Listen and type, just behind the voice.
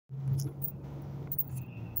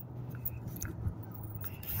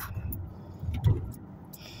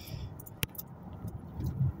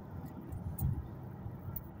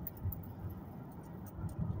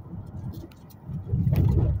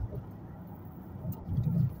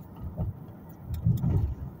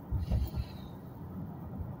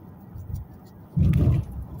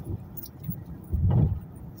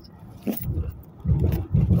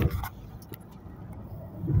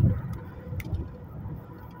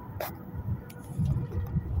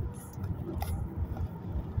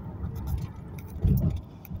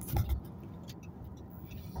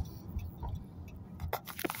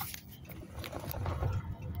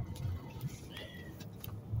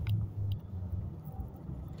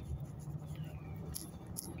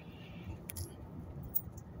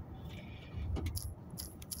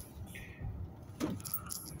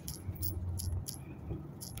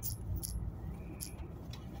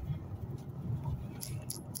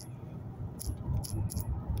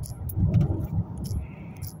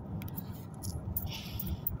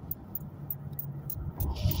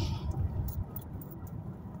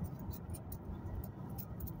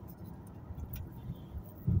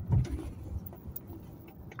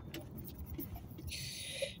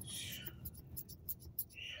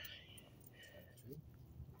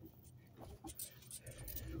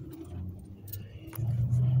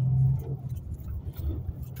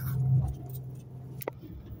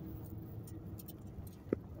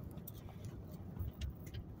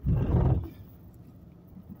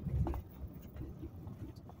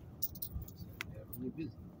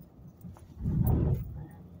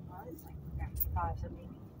Well, it's like after 5, so maybe.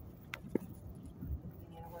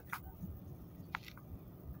 Yeah, look.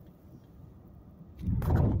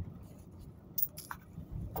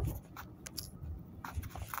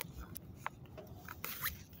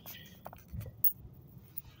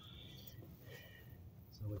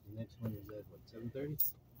 So what, the next one is at what, 7:30?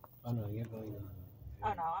 Oh no, you're going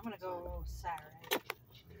Oh no, I'm gonna go Saturday.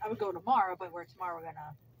 I would go tomorrow, but tomorrow we're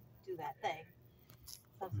gonna do that thing.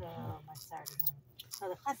 That's my Saturday one. So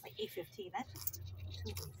the class is like 8:15. That's just too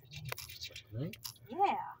late for me. right?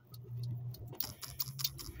 Yeah.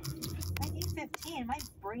 Like 8:15, my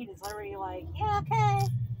brain is already like, yeah, okay, I've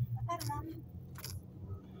had enough.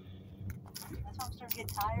 That's why I'm starting to get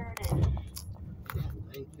tired and Yeah,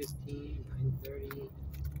 9:15, 9:30.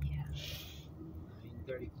 yeah.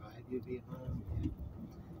 9:35 you'll be home.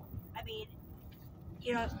 I mean,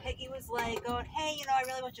 if Peggy was like going, hey, I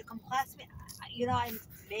really want you to come class with me. I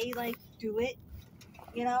may like do it,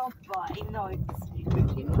 but even though it's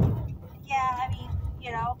 15. yeah, I mean,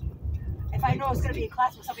 if I know it's gonna be a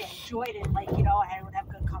class with somebody I enjoyed it, like, and I would have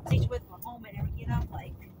a good conversation with from home and everything,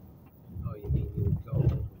 like. Oh, you mean you would go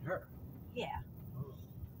with her? Yeah. Oh.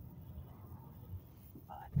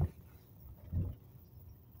 But.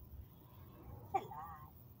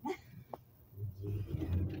 Hello.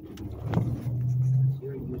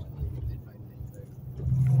 You're usually in by 9:30.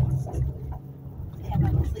 Yeah,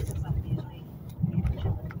 but mostly because I'm usually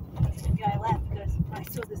chilling. Yeah, I laughed because when I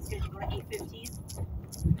saw this schedule go to 8:15, it's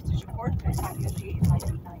such a court by the time usually it's like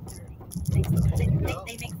 9:30.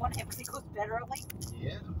 They make fun of him because he goes to bed early.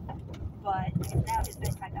 Yeah. But now his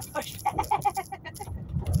bedtime got pushed back. Well,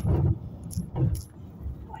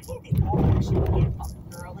 I think they all actually get up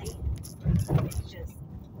early. It's just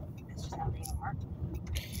how they are.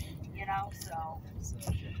 So. So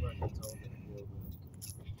she's working till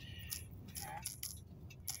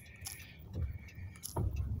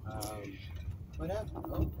what happened?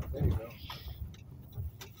 Oh, there you go.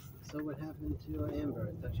 So what happened to Amber?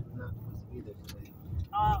 I thought she was not supposed to be there today.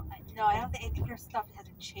 No, I think her stuff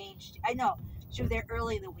hasn't changed. I know she was there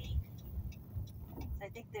early in the week. So I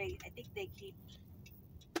think they keep.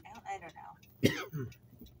 I don't know.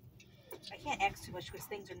 I can't ask too much because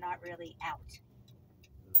things are not really out.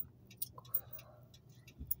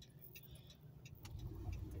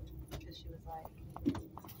 Because she was like.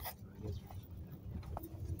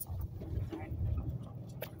 Alright.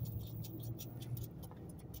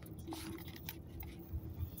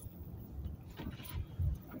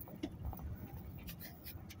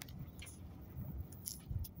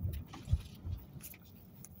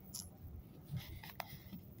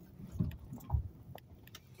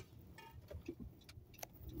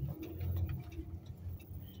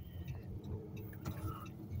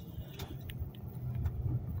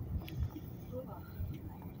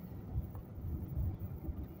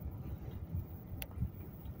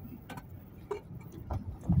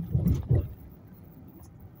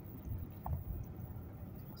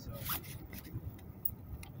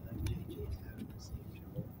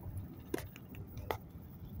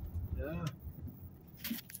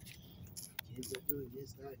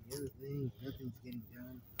 this, that, and the other thing. Nothing's getting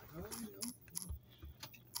done. Oh, no.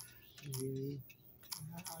 Really?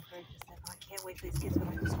 Greg just said, I can't wait for these kids to go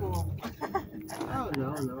back to school. Oh,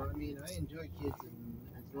 no. I mean, I enjoy kids, and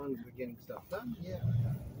as long as we're getting stuff done, yeah.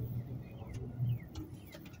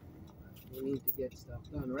 We need to get stuff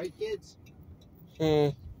done, right, kids?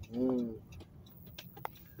 Mm.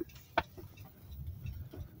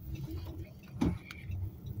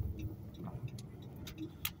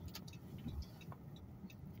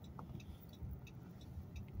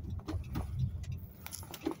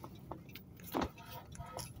 So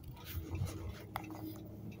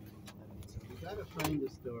we gotta find a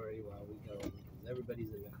story while we go, because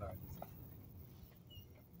everybody's in the car.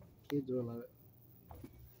 Kids will love it.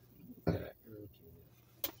 Okay.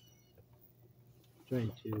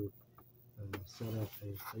 Trying to set up a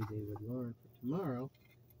play day with Lauren for tomorrow,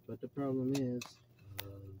 but the problem is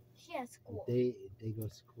She has school. they go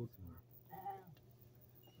to school tomorrow. So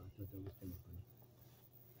I thought that was kind of funny.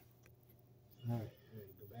 All right,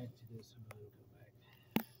 go back to this one. Go back.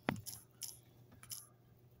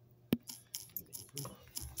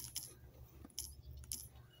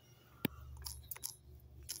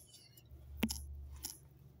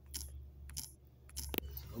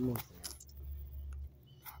 It's almost there.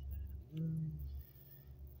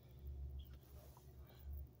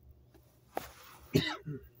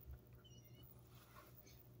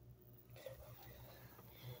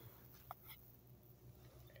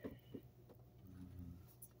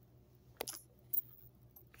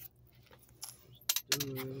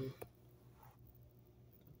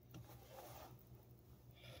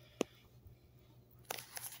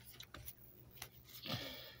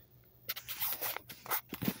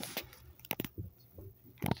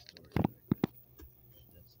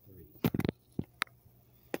 That's three.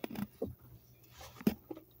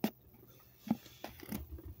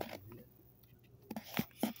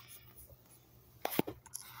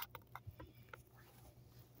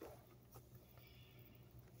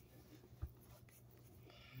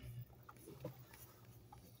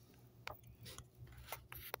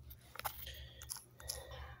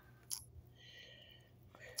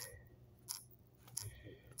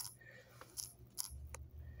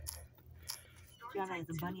 Gianna, there's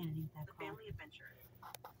a bunny underneath that car. Family adventure.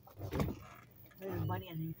 There's a bunny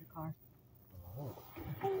underneath the car. Oh.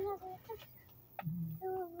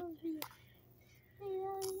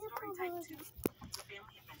 Story type 2. The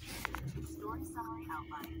family adventure. Story summary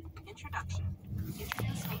outline. Introduction.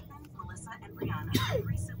 Introduce Nathan, Melissa, and Brianna,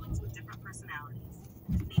 three siblings with different personalities.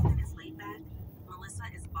 Nathan is laid back, Melissa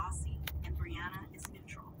is bossy, and Brianna is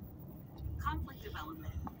neutral. Conflict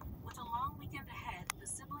development. With a long weekend ahead, the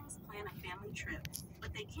siblings plan a family trip,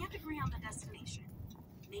 but they can't agree on the destination.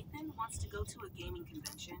 Nathan wants to go to a gaming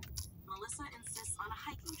convention, Melissa insists on a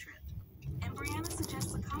hiking trip, and Brianna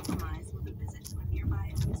suggests a compromise with a visit to a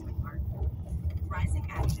nearby amusement park. Rising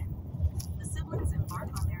action. The siblings embark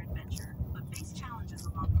on their adventure, but face challenges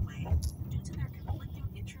along the way due to their conflicting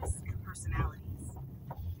interests and personalities.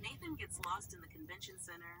 Nathan gets lost in the convention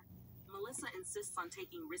center, Melissa insists on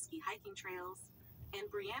taking risky hiking trails, and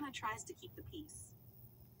Brianna tries to keep the peace.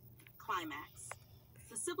 Climax.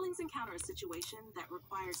 The siblings encounter a situation that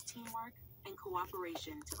requires teamwork and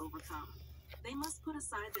cooperation to overcome. They must put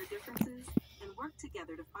aside their differences and work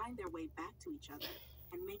together to find their way back to each other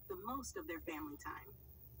and make the most of their family time.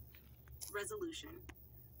 Resolution.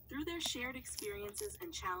 Through their shared experiences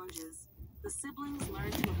and challenges, the siblings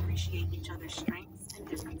learn to appreciate each other's strengths and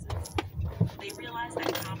differences. They realize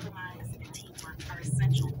that compromise and teamwork are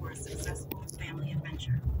essential for a successful family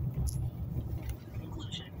adventure.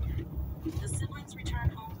 Conclusion. The siblings return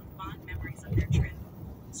home with fond memories of their trip,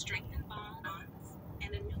 strengthened bonds,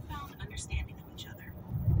 and a newfound understanding of each other.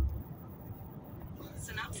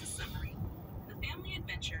 Synopsis summary. The family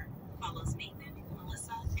adventure follows Nathan,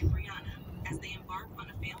 Melissa, and Brianna as they embark on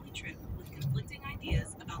a family trip with conflicting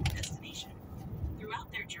ideas about the destination.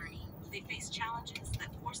 Throughout their journey, they face challenges that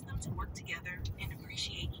force them to work together and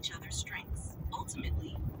appreciate each other's strengths.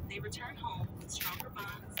 Ultimately, they return home with stronger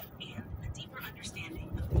bonds and a deeper understanding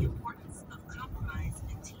of the importance of compromise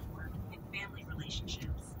and teamwork in family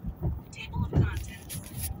relationships. Table of contents.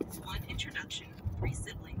 1. Introduction. 3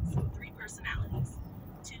 siblings. 3 personalities.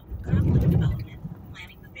 2. Conflict development.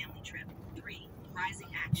 Planning the family trip. 3. Rising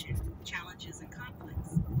action. Challenges and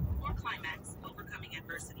conflicts. 4. Climax. Overcoming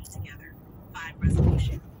adversity together. 5.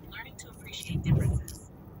 Resolution. Learning to appreciate differences.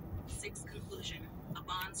 6. Conclusion. A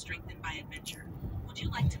bond strengthened by adventure. Would you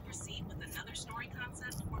like to proceed with another story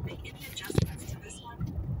concept or make any adjustments to this one?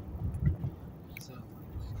 So,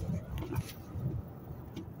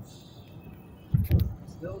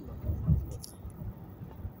 still no.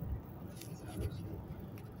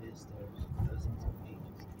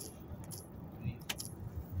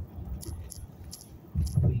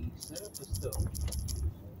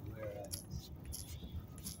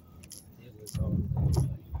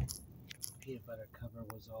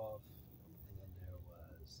 was off, and then there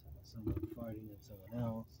was someone farting at someone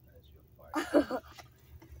else as you're farting.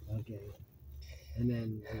 Okay. And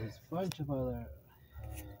then there was a bunch of other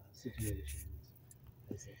situations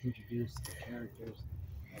as they introduced the characters.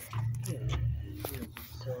 Just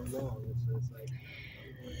so long. It's like.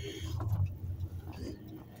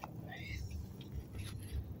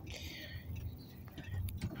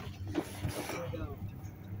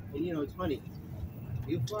 And it's funny.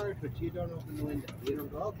 You fart, but you don't open the window. You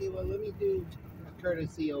don't go, okay, well, let me do a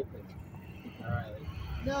courtesy open. All right.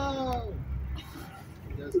 No!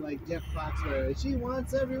 Just like Jeff Foxworthy. She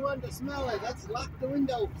wants everyone to smell it. Let's lock the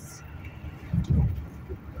windows.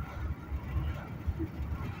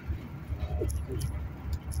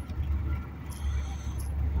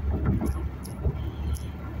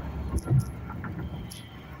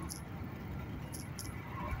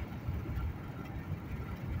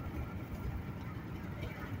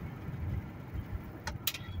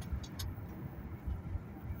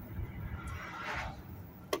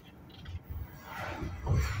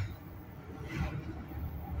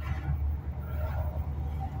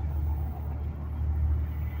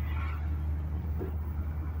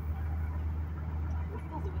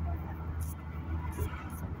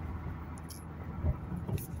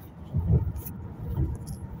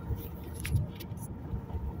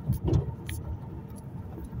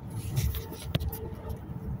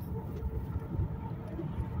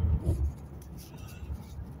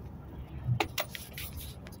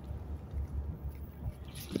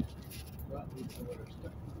 Well, it's a little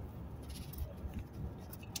stuff.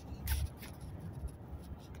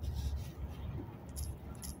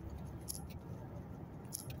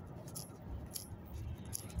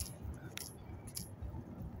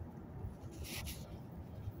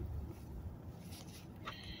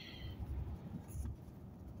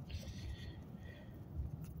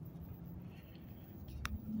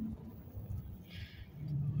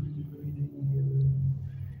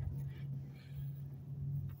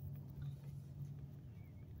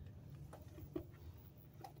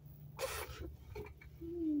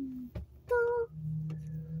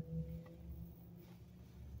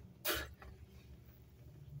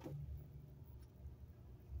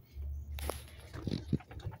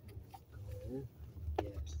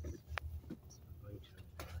 Yes. It's a bunch of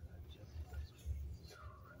just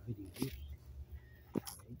videos.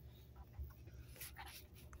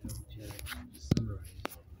 I'll just summarize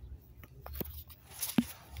all those.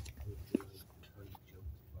 We'll do like 20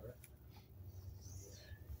 jokes for it.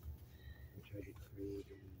 And try to create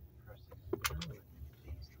an personality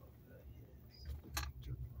based off his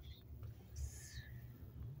jokes.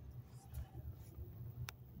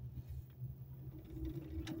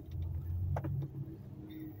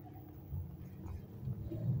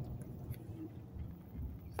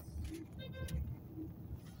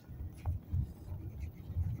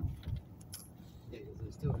 Yeah, because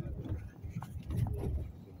I still have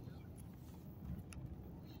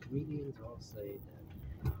comedians all say that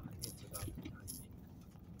it's about the timing.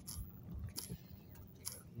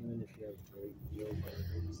 Even if you have a great joke,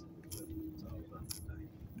 it's all about the timing.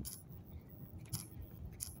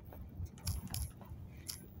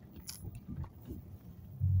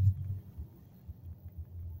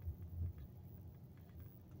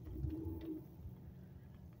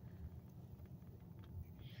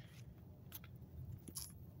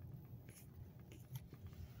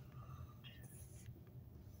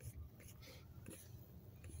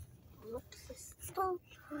 So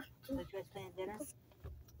you guys playing dinner?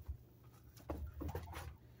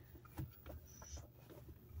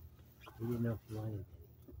 We didn't know if you wanted it.